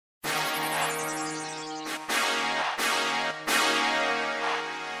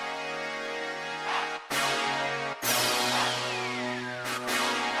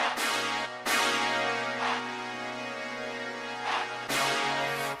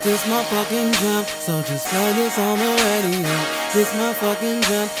This my fucking jam, so just play this on the radio. This my fucking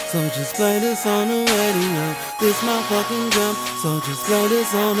jam, so just play this on the radio. This my fucking jam, so just play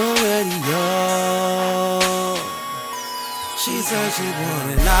this on the radio. She said she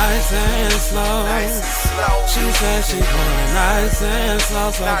want it nice and slow. She said she want it nice and slow,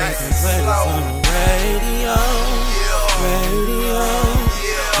 so they can play this on the radio. Radio,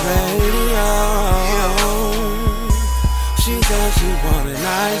 radio. She said she want it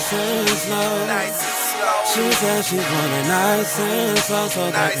nice and slow. She said she want it nice and slow, so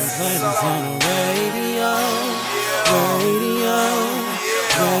they can play this on the radio. Radio,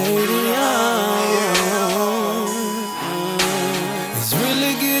 radio. It's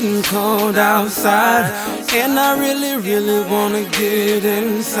really getting cold outside, and I really, really wanna get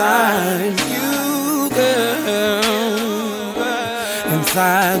inside you, girl.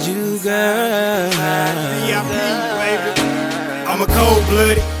 Inside you, girl. I'm a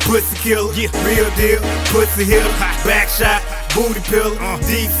cold-blooded pussy killer, real deal, pussy hitter, back shot, booty pillar,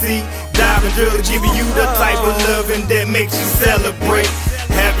 DC, diving driller, giving you the type of loving that makes you celebrate.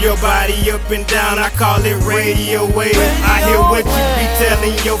 Have your body up and down, I call it radio wave. I hear what you be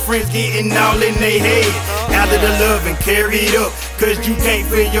telling your friends, getting all in they head. After the loving, carry it up, cause you can't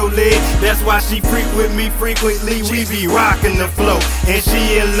feel your leg. That's why she freak with me frequently, we be rocking the flow. And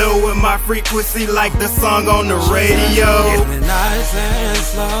she in love with my frequency like the song on the radio. Nice and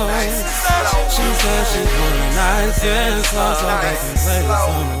slow. She said she want it nice and slow, so they can play this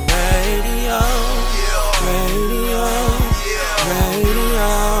on the radio. Radio, radio.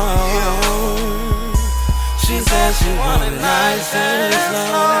 She said she want it nice and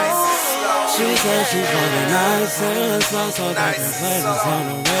slow. She said she want it nice and slow, so they can play this on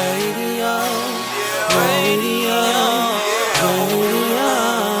the radio. Radio, radio.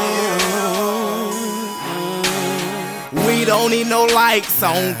 We don't need no lights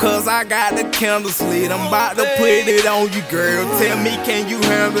on, cause I got the candles lit. I'm about to put it on you, girl. Tell me, can you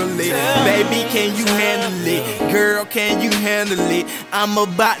handle it? Baby, can you handle it? Girl, can you handle it? I'm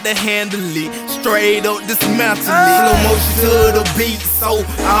about to handle it. Straight up dismantle it. Slow motion to the beat, so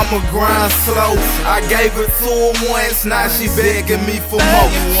I'ma grind slow. I gave it to her once, now she begging me for more.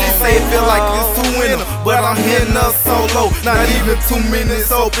 She say it feel like it's too in her, but I'm hitting her solo. Not even 2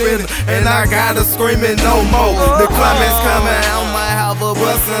 minutes open, and I got her screaming no more. The climax coming, I might have her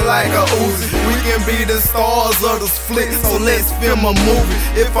bustin' like a Uzi. We can be the stars of the flick, so let's film a movie.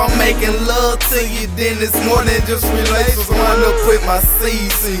 If I'm making love to you, then it's more than just relations. I wanna put my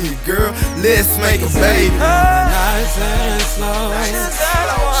seeds in you, girl. Let's make a baby. Nice and slow.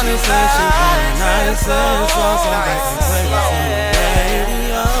 She said she want it nice and slow, so they can play this on the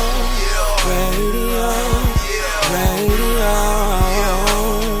radio. Radio, radio.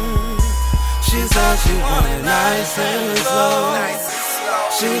 She said she want it nice and slow.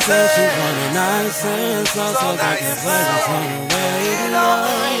 She said she want it nice and slow, so they can play this on the radio.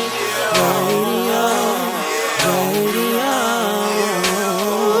 Radio, radio.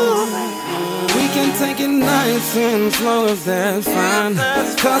 We can take it nice and slow if that's fine,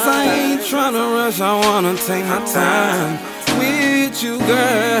 cause I ain't tryna rush, I wanna take my time with you,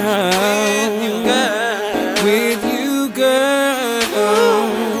 girl. With you, girl.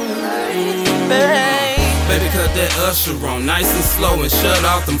 Baby, cut that usher on, nice and slow, and shut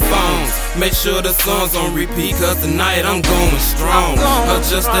off them phones. Make sure the song's on repeat, cause tonight I'm going strong.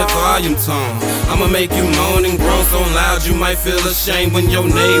 Adjust that volume tone, I'ma make you moan and groan so loud you might feel ashamed when your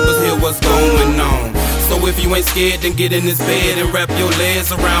neighbors hear what's going on. So if you ain't scared, then get in this bed and wrap your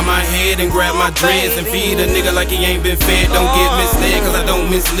legs around my head and grab my dreads and feed a nigga like he ain't been fed. Don't get misled, cause I don't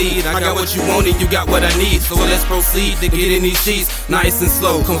mislead. I got what you want and you got what I need, so let's proceed to get in these sheets. Nice and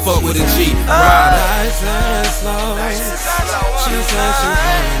slow, come fuck with a G. Ride. Nice and slow. She said she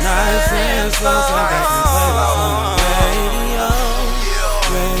want it nice and slow, so they can play this on the radio.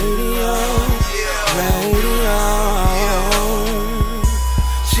 Radio, radio.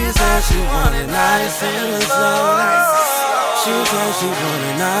 She said she want it nice and slow. She said she want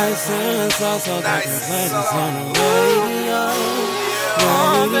it nice and slow, so they can play this on the radio.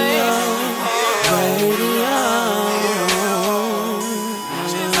 Radio.